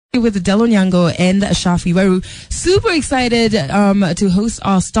with Delonyango and Shafi Weru. Super excited to host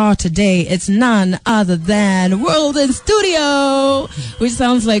our star today. It's none other than Wurld in studio, which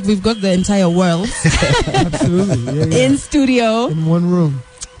sounds like we've got the entire world absolutely in studio in one room.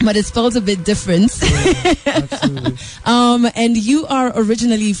 But it spells a bit different. Yeah, absolutely. And you are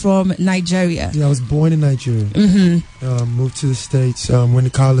originally from Nigeria. Yeah, I was born in Nigeria. Moved to the States. Went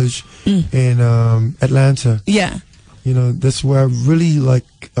to college in Atlanta. Yeah. You know, that's where I really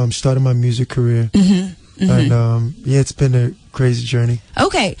started my music career. And it's been a crazy journey.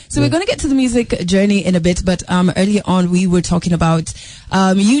 Okay, so we're going to get to the music journey in a bit, but earlier on we were talking about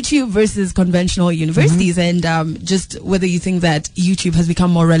YouTube versus conventional universities and just whether you think that YouTube has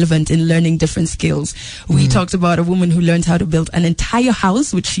become more relevant in learning different skills. We talked about a woman who learned how to build an entire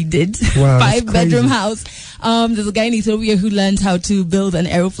house, which she did. Wow, 5-bedroom house. There's a guy in Ethiopia who learned how to build an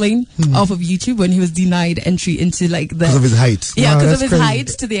airplane off of YouTube when he was denied entry into because of his height. Yeah, because wow, of his height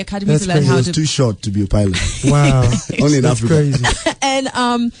to the academy to learn how to. He was too short to be a pilot. Wow, only in Africa. Crazy.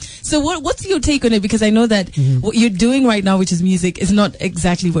 And so what's your take on it? Because I know that what you're doing right now, which is music, is not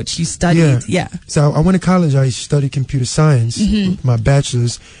exactly what you studied. Yeah. So I went to college. I studied computer science, my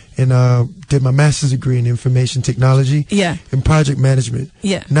bachelor's, and did my master's degree in information technology. Yeah. And project management.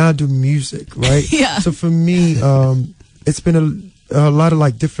 Yeah. Now I do music, right? Yeah. So for me, it's been a lot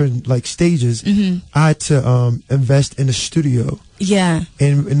of different stages. I had to invest in a studio. Yeah.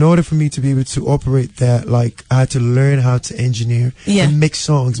 And in order for me to be able to operate that, I had to learn how to engineer and make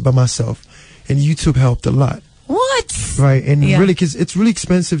songs by myself. And YouTube helped a lot. What? Right. And really, because it's really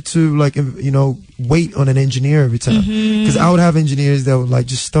expensive to, wait on an engineer every time. Because I would have engineers that would,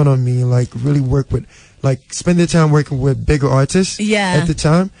 just stun on me and, really work with, spend their time working with bigger artists at the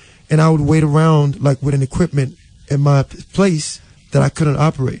time. And I would wait around, with an equipment in my place that I couldn't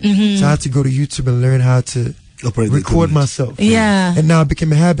operate. So I had to go to YouTube and learn how to record myself. Yeah. And now it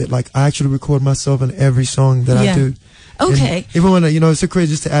became a habit. I actually record myself on every song that I do. Okay. And even when, it's so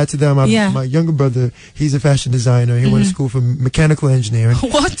crazy just to add to that, my younger brother, he's a fashion designer. He went to school for mechanical engineering.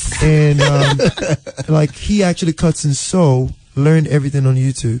 What? And, he actually cuts and sew, learned everything on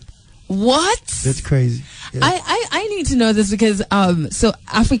YouTube. What? That's crazy. Yeah. I need to know this because so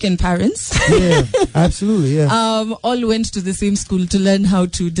African parents absolutely all went to the same school to learn how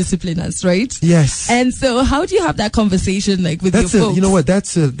to discipline us, right? Yes. And so how do you have that conversation with your folks? You know what,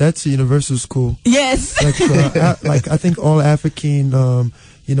 that's a universal school. Yes. I think all African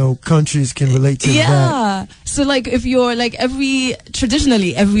countries can relate to that. Yeah. So if you're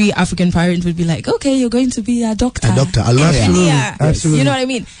traditionally every African parent would be okay, you're going to be a doctor. Absolutely. Yeah. Absolutely. You know what I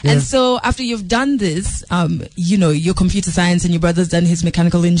mean? Yeah. And so after you've done this, your computer science and your brother's done his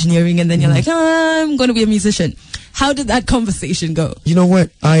mechanical engineering and then you're I'm going to be a musician. How did that conversation go? You know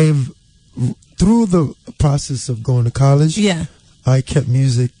what? Through the process of going to college, I kept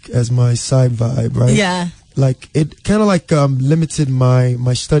music as my side vibe, right? Yeah. It kind of limited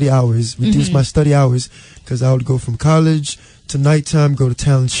my study hours, reduced my study hours, because I would go from college to nighttime, go to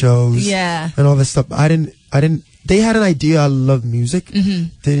talent shows, and all that stuff. They had an idea I loved music.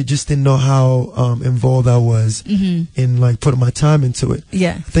 They just didn't know how involved I was in putting my time into it.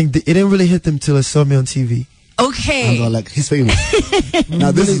 Yeah. I think it didn't really hit them till they saw me on TV. Okay. And they're he's famous.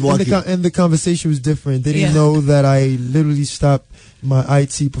 Now this is working. And the conversation was different. They didn't know that I literally stopped my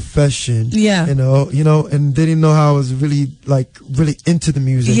IT profession. Yeah. And they didn't know how I was really into the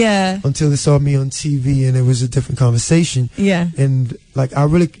music. Yeah. Until they saw me on TV and it was a different conversation. Yeah. And I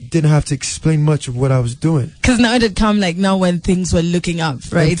really didn't have to explain much of what I was doing. Because now it had come now when things were looking up,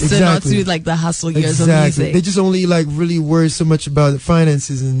 right? Exactly. So not through the hustle years of music. They just only really worry so much about the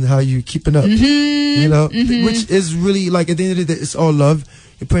finances and how you're keeping up. Which is really at the end of the day, it's all love.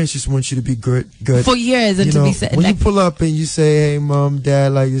 Your parents just want you to be good for years and to be said. When you pull up and you say, "Hey, mom,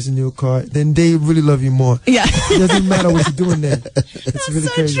 dad, this a new car," then they really love you more. Yeah, it doesn't matter what you're doing there. It's really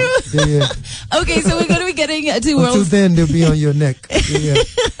so crazy. True. Yeah. Okay, so we're going to be getting to Wurld. Until then, they'll be on your neck. Yeah.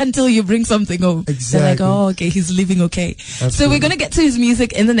 Until you bring something home. Exactly. They're oh, okay, he's living okay. Absolutely. So we're going to get to his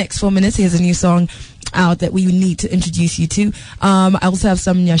music in the next 4 minutes. He has a new song out that we need to introduce you to. I also have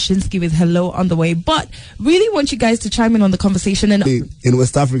some Nyashinsky with Hello on the way, but really want you guys to chime in on the conversation. And in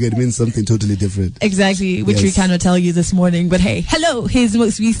West Africa, it means something totally different. Exactly, which we cannot tell you this morning. But hey, Hello, his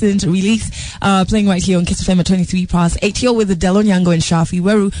most recent release, playing right here on Kiss FM at 23 past 8 here with Delonyango and Shafi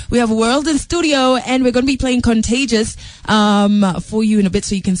Weru. We have Wurld in studio, and we're going to be playing Contagious for you in a bit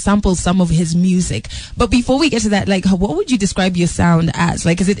so you can sample some of his music. But before we get to that, what would you describe your sound as?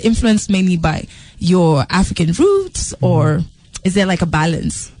 Is it influenced mainly by your African roots, or is there a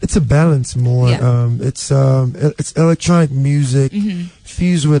balance? It's a balance more. Yeah. It's electronic music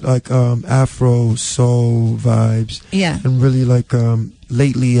fused with Afro soul vibes. Yeah. And really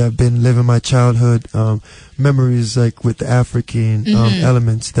lately I've been living my childhood memories like with the African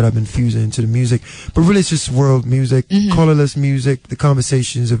elements that I've been fusing into the music. But really, it's just world music, colorless music. The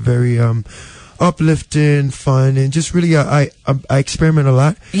conversations are very uplifting, fun, and just really I experiment a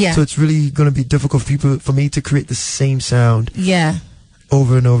lot. Yeah. So it's really going to be difficult for me to create the same sound. Yeah.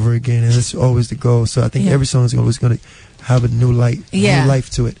 Over and over again, and it's always the goal. So I think every song is always going to have a new light, new life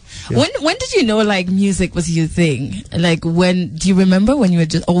to it. Yeah. When did you know like music was your thing? Like when do you remember when you were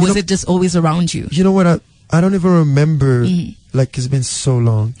just, or was it just always around you? You know what? I don't even remember. Like it's been so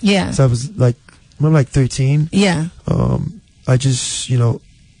long. Yeah. So I was like, I'm like 13. Yeah. I just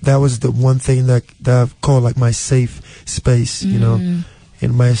that was the one thing that I've called like my safe space. And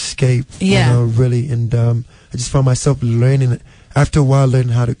my escape. Yeah. Really, and I just found myself learning it. After a while,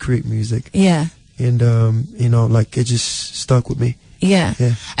 learning how to create music. Yeah. And, like it just stuck with me. Yeah.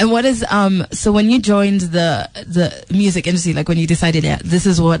 Yeah. And what is, so when you joined the music industry, like when you decided, this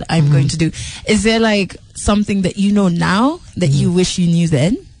is what I'm going to do, is there like something that you know now that you wish you knew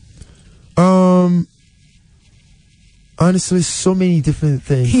then? Honestly, so many different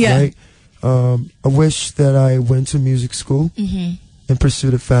things, right? I wish that I went to music school and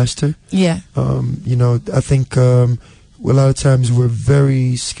pursued it faster. Yeah. I think, a lot of times we're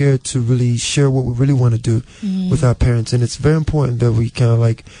very scared to really share what we really want to do with our parents, and it's very important that we kind of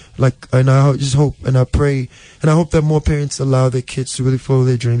like, and I just hope and I pray and I hope that more parents allow their kids to really follow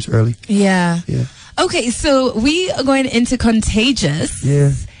their dreams early. Yeah. Yeah. Okay, so we are going into Contagious.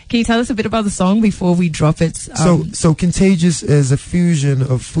 Yeah. Can you tell us a bit about the song before we drop it? So Contagious is a fusion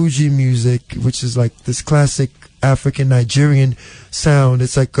of Fuji music, which is like this classic African Nigerian sound.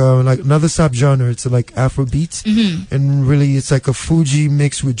 It's like another subgenre. It's like Afro beats, and really it's like a Fuji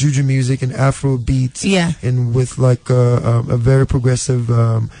mixed with Juju music and Afro beats, and with like a very progressive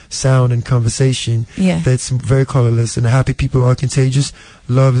sound and conversation. That's very colorless. And happy people are contagious.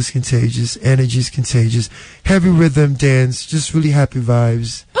 Love is contagious. Energy is contagious. Heavy rhythm dance, just really happy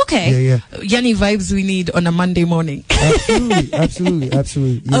vibes. Okay. Yeah. Yanni vibes we need on a Monday morning. Absolutely.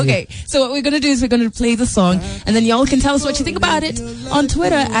 Yeah, okay. So what we're going to do is we're going to play the song, and then y'all can tell us what you think about it on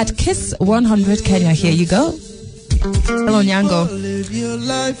Twitter at Kiss100 Kenya. Here you go. Hello, Nyango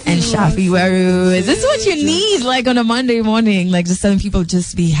and Shafi Weru. Is this what you need, like on a Monday morning? Like just telling people,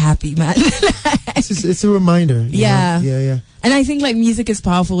 just be happy, man. It's a reminder. Yeah. Yeah. And I think like music is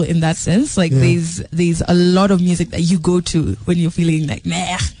powerful in that sense. Like there's a lot of music that you go to when you're feeling like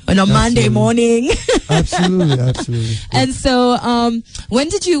meh on a Monday morning. Absolutely. And so, when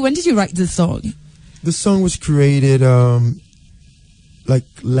did you write this song? The song was created like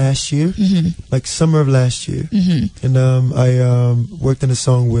last year, like summer of last year, and I worked on a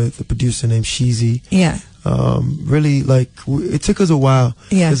song with a producer named Sheezy. Yeah. Really, like it took us a while.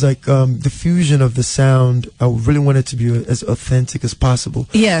 Yeah. It's like the fusion of the sound. I really wanted to be as authentic as possible.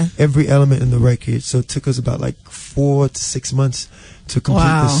 Yeah. Every element in the record. So it took us about like 4 to 6 months to complete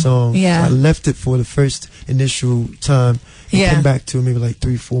the song. Yeah. So I left it for the first initial time. And came back to it maybe like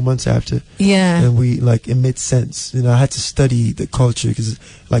 3-4 months after. Yeah. And we like it made sense. I had to study the culture because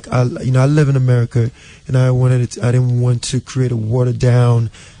like I live in America, and I didn't want to create a watered down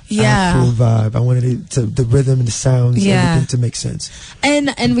Afro vibe. I wanted it to, the rhythm and the sounds, everything to make sense.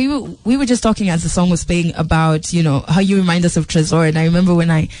 And we were just talking as the song was playing about, how you remind us of Trezor. And I remember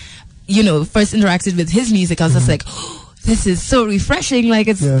when I, first interacted with his music, I was just like, oh, this is so refreshing. Like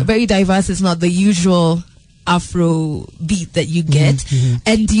it's very diverse. It's not the usual Afro beat that you get.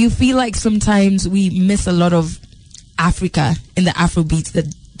 And do you feel like sometimes we miss a lot of Africa in the Afro beats that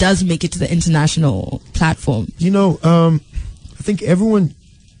does make it to the international platform? I think everyone,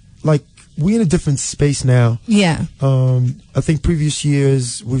 like, we're in a different space now. Yeah. I think previous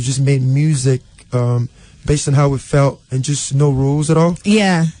years we've just made music based on how we felt and just no rules at all.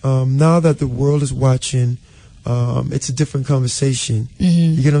 Yeah. Now that the world is watching, it's a different conversation.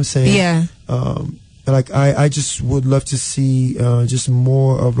 You get what I'm saying? Yeah. Like I just would love to see just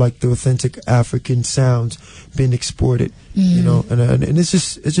more of like the authentic African sounds being exported, and it's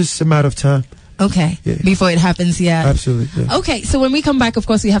just a matter of time. Okay. Yeah. Before it happens, Absolutely. Yeah. Okay, so when we come back, of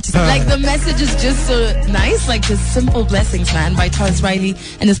course, we have to like the message is just so nice, like the Simple Blessings, man, by Charles Riley,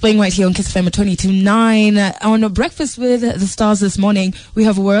 and it's playing right here on Kiss FM 22.9. On a Breakfast with the Stars this morning, we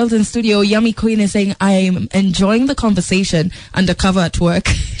have Wurld in studio. Yummy Queen is saying, I'm enjoying the conversation undercover at work.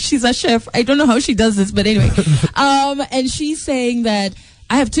 She's a chef. I don't know how she does this, but anyway. And she's saying that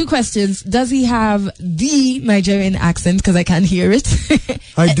I have 2 questions. Does he have the Nigerian accent? Because I can't hear it.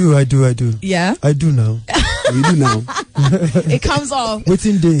 I do. Yeah? I do now. You do now. It comes off.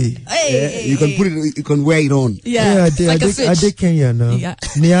 Within day. You can put it, you can wear it on. Yeah, I did. like I did Kenya now. Yeah.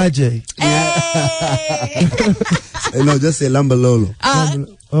 Niaje. Hey. No, just say Lambalolo.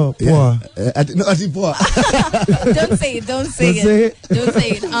 Oh, Yeah. No, Atipoa. Don't say it. Don't say it. Don't say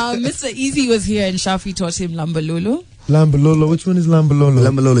it. Mr. Easy was here and Shafi taught him Lambalolo. Lambalolo. Which one is Lambalolo?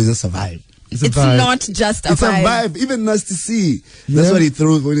 Lambalolo is just a vibe. It's not just a It's vibe. a vibe. Even Nasty C. That's what he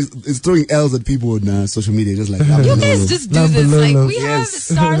throws when he's throwing L's at people on social media. Just like You guys just do this. Like we have Yes.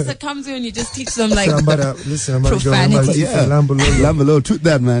 stars that come through and you just teach them like I'm about to profanity. Yeah. Lambalolo. Lambalolo. Tweet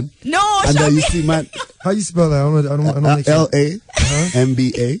that, man. No, And then you Shafi. see, man. How you spell that? I don't make sure.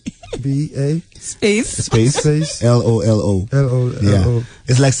 LAMBA B-A Space. space LOLO. L-O-L-O. Yeah.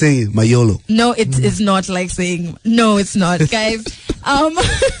 It's like saying Mayolo. No, it is not like saying. No, it's not, guys.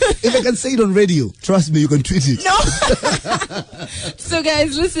 If I can say it on radio, trust me, you can tweet it. No. So,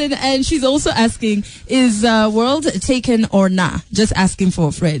 guys, listen. And she's also asking, is Wurld taken or nah? Just asking for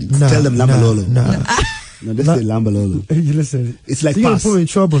a friend. Nah, Tell them Lambalolo. Nah. No, just say Lambalolo. You listen. It's like you're gonna pass. put me in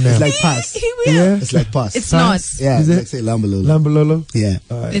trouble now. It's like pass. He will. Yeah. It's like pass. It's Pass. not. Yeah, Is it's it? like say Lambalolo. Lambalolo. Yeah.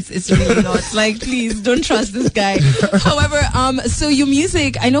 All right. It's really not. Like, please don't trust this guy. However, so your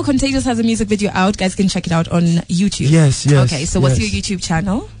music, I know Contagious has a music video out. Guys can check it out on YouTube. Yes. Okay, so what's your yes. YouTube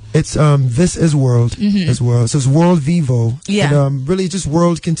channel? It's This is Wurld. Is Wurld. So it's Wurld Vivo. Yeah. And, really just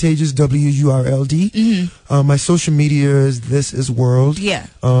Wurld Contagious WURLD. My social media is This is Wurld. Yeah.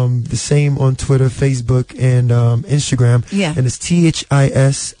 The same on Twitter, Facebook, and Instagram. Yeah. And it's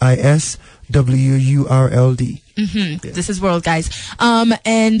THISISWURLD. This is Wurld, guys.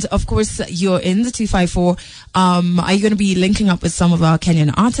 And of course, you're in the 254. Are you going to be linking up with some of our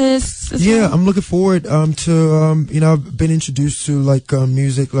Kenyan artists as Yeah, well? I'm looking forward to I've been introduced to like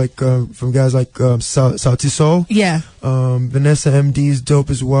music like from guys like Sauti Soul. Yeah. Vanessa MD is dope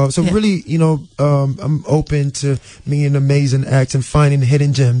as well. So Yeah. really, I'm open to meeting amazing acts and finding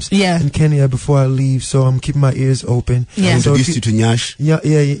hidden gems in Kenya before I leave. So I'm keeping my ears open. Yeah. So Introduced you to Nyash.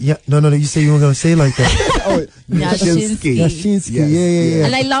 Yeah. No, you say you weren't gonna say it like that. Oh, Nyashinsky. Yashinsky. Yes. Yeah.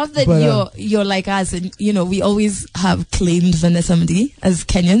 And I love that But, you're like us, and we always have claimed Vanessa MD as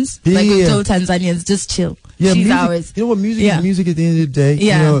Kenyans. Yeah, like we yeah. told Tanzanians, just chill. Yeah, She's music, ours. You know what? Music Yeah. is music at the end of the day.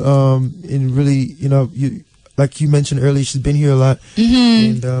 Yeah. And really, you like you mentioned earlier, she's been here a lot.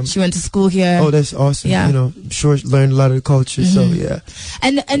 And She went to school here. oh, that's awesome. Yeah. I'm sure she learned a lot of the culture. So yeah.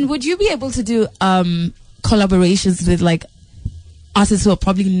 And would you be able to do collaborations with like artists who are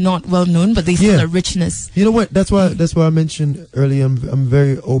probably not well known, but they still Yeah. a richness? You know what? That's why I mentioned earlier. I'm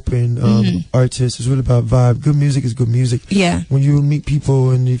very open artist. It's really about vibe. Good music is good music. Yeah. When you meet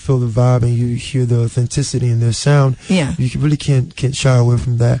people and you feel the vibe and you hear the authenticity in their sound, Yeah. you really can't shy away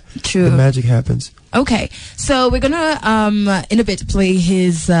from that. True. The magic happens. Okay, so we're gonna in a bit play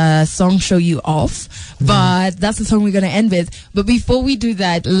his song "Show You Off," but that's the song we're gonna end with. But before we do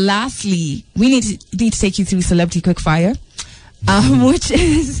that, lastly, we need to take you through Celebrity Quickfire, which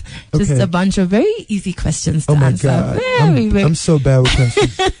is just Okay. a bunch of very easy questions to Oh my answer. God. Very. I'm so bad with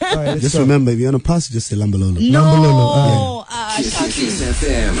questions. All right, let's Just go. remember, if you're on a pass, just say Lambalolo. No, Kiss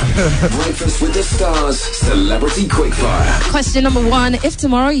FM. Breakfast with the Stars. Celebrity Quickfire. Question number 1: if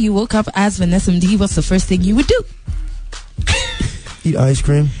tomorrow you woke up as Vanessa MD, what's the first thing you would do? Eat ice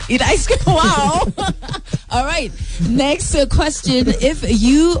cream. Eat ice cream. Wow. All right. Next question. If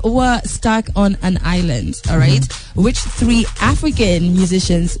you were stuck on an island, all right, which 3 African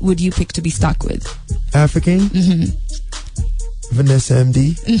musicians would you pick to be stuck with? African. Vanessa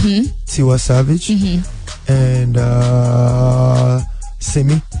MD. Tiwa Savage. And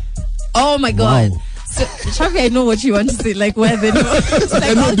Simi. Oh my God. Wow. So, Chavi, I know what you want to say. Like, where they know. It's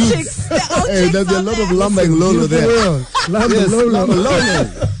like all chicks. They're all Hey, chicks there's a out lot there. of Lamba and Lolo there. Lambalolo.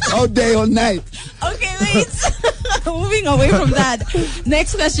 Lambalolo. All day, all night. Okay, wait. Moving away from that.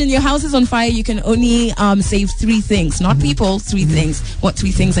 Next question. Your house is on fire. You can only save 3 things. Not people, 3 things. What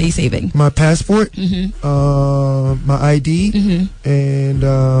 3 things are you saving? My passport, my ID, and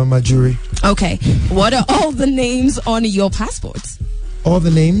my jewelry. Okay. What are all the names on your passports? All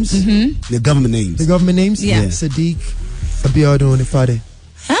the names, The government names. the government names. Yeah. Sadiq, Abiodun, Onifade.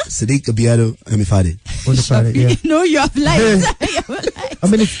 Sadiq Abiado Amifade. Onifade. Yeah. No, you have lied. You have lied. I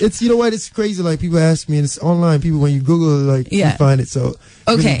mean, it's you know what? It's crazy. Like people ask me, and it's online. People when you Google, like Yeah. you find it. So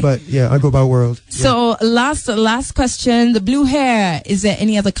Okay. really, but yeah, I go by Wurld. Yeah. So last question. The blue hair, is there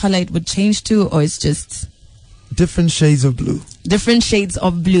any other color it would change to, or it's just Different shades of blue. different shades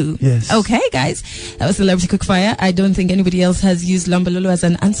of blue? Yes. Okay, guys. That was Celebrity Quickfire. I don't think anybody else has used Lambalolo as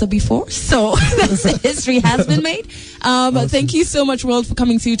an answer before. So history has been made. Thank you so much, Wurld, for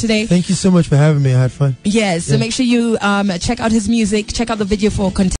coming through today. Thank you so much for having me. I had fun. Yes. So make sure you check out his music. Check out the video for